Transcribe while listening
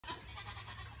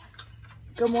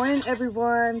Good morning,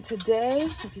 everyone. Today,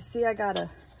 if you see, I got a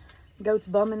goat's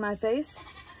bum in my face.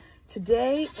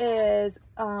 Today is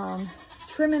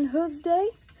trimming hooves day.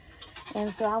 And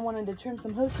so I wanted to trim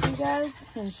some hooves for you guys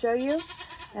and show you.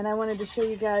 And I wanted to show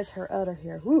you guys her udder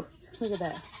here. Woo, look at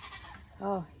that.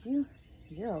 Oh,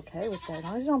 you're okay with that. As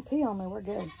long as you don't pee on me, we're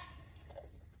good.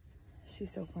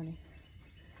 She's so funny.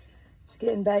 She's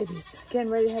getting babies. Getting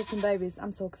ready to have some babies.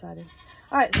 I'm so excited.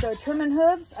 All right, so trimming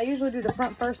hooves. I usually do the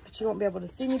front first, but you won't be able to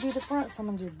see me do the front, so I'm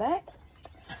gonna do the back.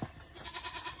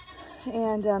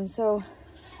 And so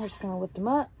we're just gonna lift them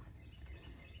up.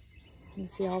 You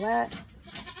see all that?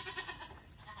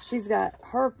 She's got,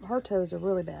 her toes are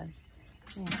really bad.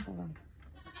 Oh, hold on.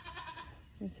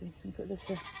 Let me see, let me put this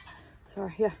here.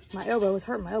 Sorry, yeah, my elbow was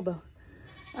hurting my elbow.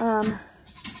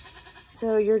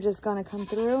 So you're just gonna come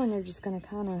through and you're just gonna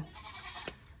kind of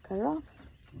cut it off.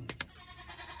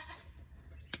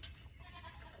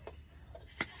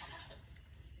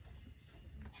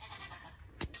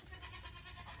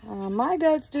 My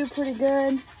goats do pretty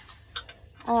good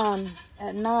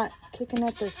at not kicking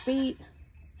up their feet.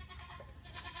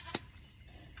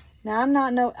 Now I'm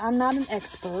not an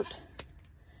expert,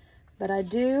 but I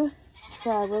do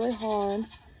try really hard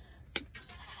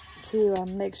to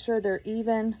make sure they're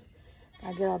even.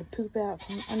 I get all the poop out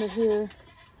from under here.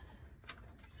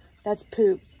 That's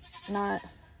poop, that's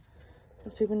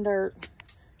poop and dirt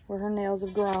where her nails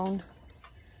have grown.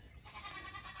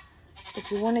 If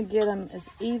you want to get them as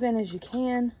even as you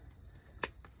can.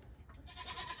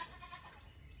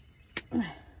 Like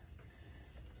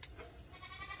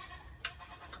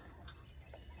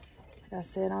I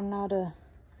said, I'm not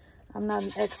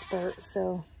an expert,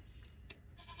 so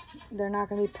they're not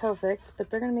going to be perfect, but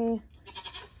they're going to be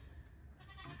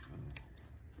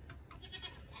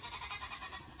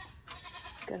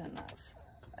good enough,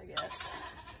 I guess.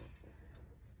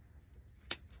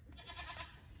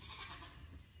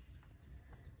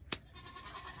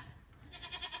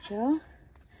 So,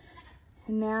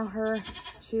 and now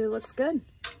she looks good.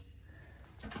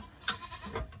 Okay,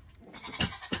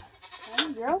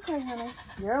 you're okay, honey.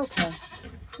 You're okay.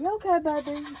 You're okay,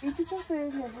 baby. Eat you some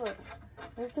food. Here, look.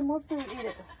 There's some more food. Eat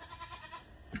it.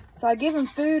 So I give them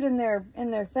food in their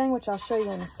thing, which I'll show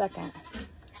you in a second.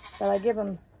 But I give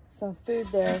them some food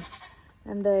there,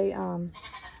 and they and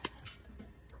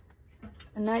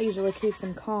that usually keeps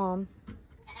them calm.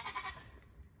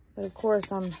 But of course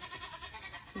I'm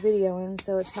videoing,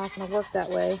 so it's not going to work that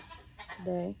way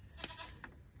today.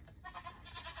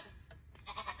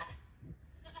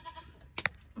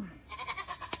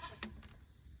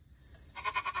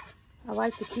 I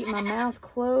like to keep my mouth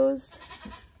closed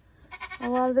a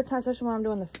lot of the time, especially when I'm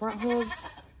doing the front hooves,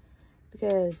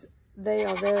 because they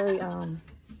are very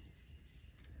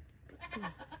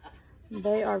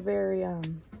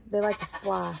they like to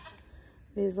fly,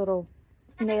 these little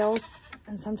nails,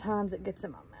 and sometimes it gets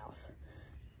in my mouth.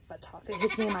 If I talk, it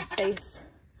hits me in my face,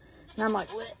 and I'm like,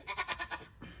 what?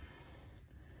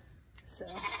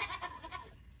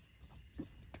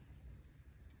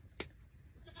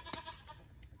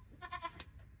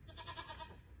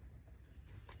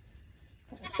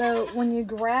 So when you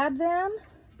grab them,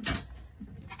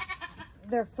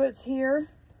 their foot's here,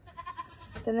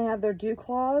 then they have their dew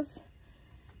claws.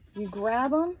 You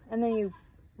grab them, and then you,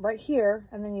 right here,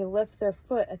 and then you lift their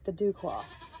foot at the dew claw.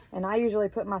 And I usually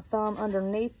put my thumb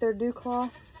underneath their dew claw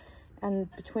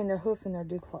and between their hoof and their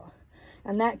dew claw.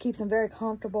 And that keeps them very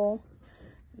comfortable.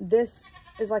 This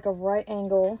is like a right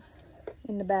angle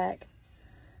in the back.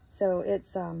 So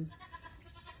it's,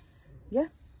 yeah,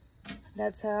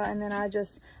 that's how, and then I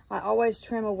always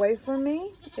trim away from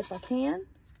me if I can.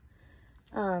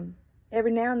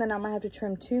 Every now and then I might have to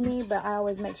trim to me, but I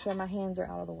always make sure my hands are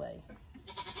out of the way.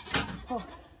 Oh.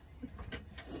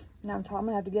 Now I'm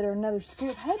gonna have to get her another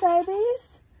scoop. Hey,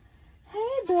 babies.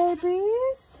 Hey,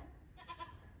 babies.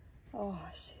 Oh, I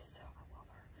love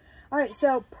her. All right,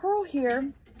 so Pearl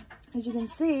here, as you can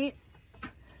see,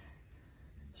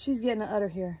 she's getting an udder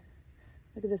here.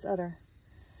 Look at this udder.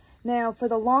 Now, for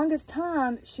the longest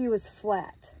time, she was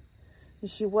flat.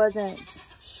 She wasn't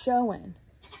showing.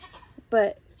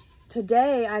 But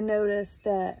today, I noticed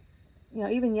that, you know,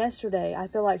 even yesterday, I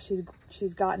feel like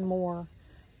she's gotten more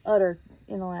udder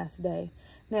in the last day.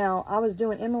 Now, I was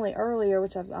doing Emily earlier,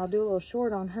 which I'll do a little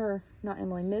short on her, not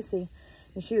Emily, Missy,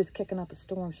 and she was kicking up a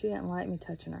storm. She didn't like me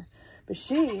touching her. But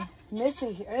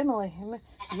Emily,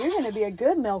 you're going to be a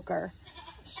good milker.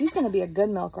 She's going to be a good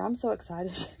milker. I'm so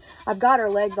excited. I've got her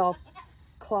legs all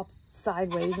clopped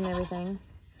sideways and everything.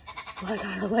 I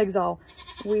got her legs all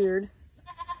weird.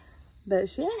 But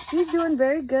she's doing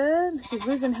very good. She's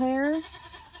losing hair.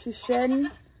 She's shedding.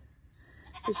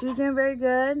 So she's doing very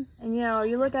good. And you know,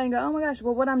 you look at it and go, oh my gosh.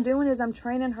 Well, what I'm doing is I'm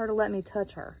training her to let me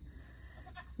touch her.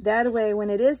 That way, when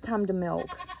it is time to milk,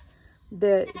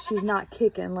 that she's not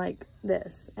kicking like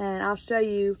this. And I'll show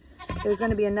you, there's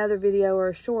going to be another video or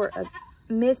a short of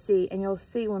Missy, and you'll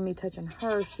see when me touching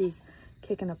her, she's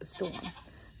kicking up a storm.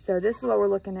 So this is what we're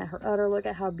looking at, her udder. Look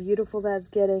at how beautiful that's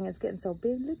getting. It's getting so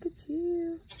big. Look at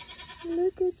you.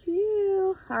 Look at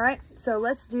you. All right, so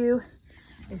let's do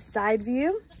a side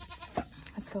view.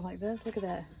 Let's go like this. Look at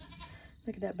that.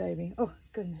 Look at that baby. Oh,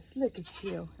 goodness. Look at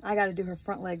you. I got to do her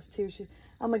front legs, too.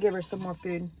 I'm going to give her some more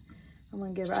food. I'm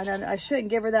going to give her, I shouldn't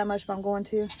give her that much, but I'm going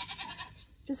to.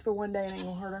 Just for one day, it ain't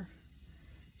going to hurt her.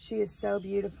 She is so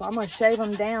beautiful. I'm going to shave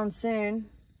them down soon.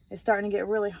 It's starting to get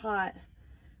really hot.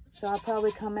 So I'll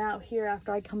probably come out here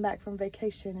after I come back from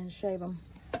vacation and shave them.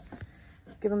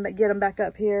 Get them back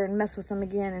up here and mess with them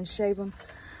again and shave them.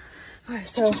 All right,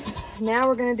 so now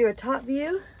we're going to do a top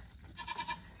view.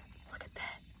 Look at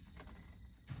that.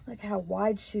 Look how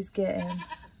wide she's getting.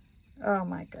 Oh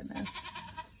my goodness.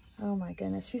 Oh my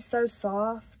goodness. She's so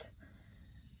soft.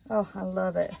 Oh, I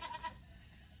love it.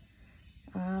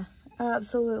 I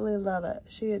absolutely love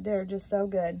it. They're just so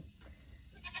good.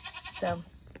 So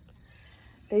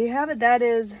there you have it. That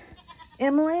is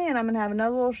Emily, and I'm going to have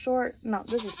another little short. No,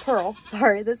 this is Pearl.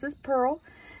 Sorry, this is Pearl.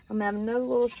 I'm going to have another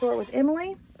little short with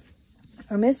Emily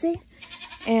or Missy.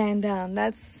 And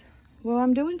that's what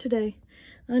I'm doing today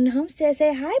on the homestead.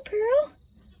 Say hi, Pearl.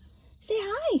 Say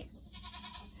hi.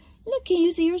 Look, can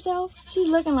you see yourself? She's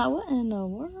looking like, what in the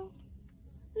world?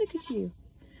 Look at you.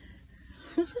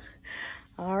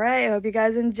 All right, I hope you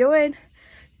guys enjoyed.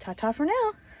 Ta-ta for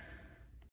now.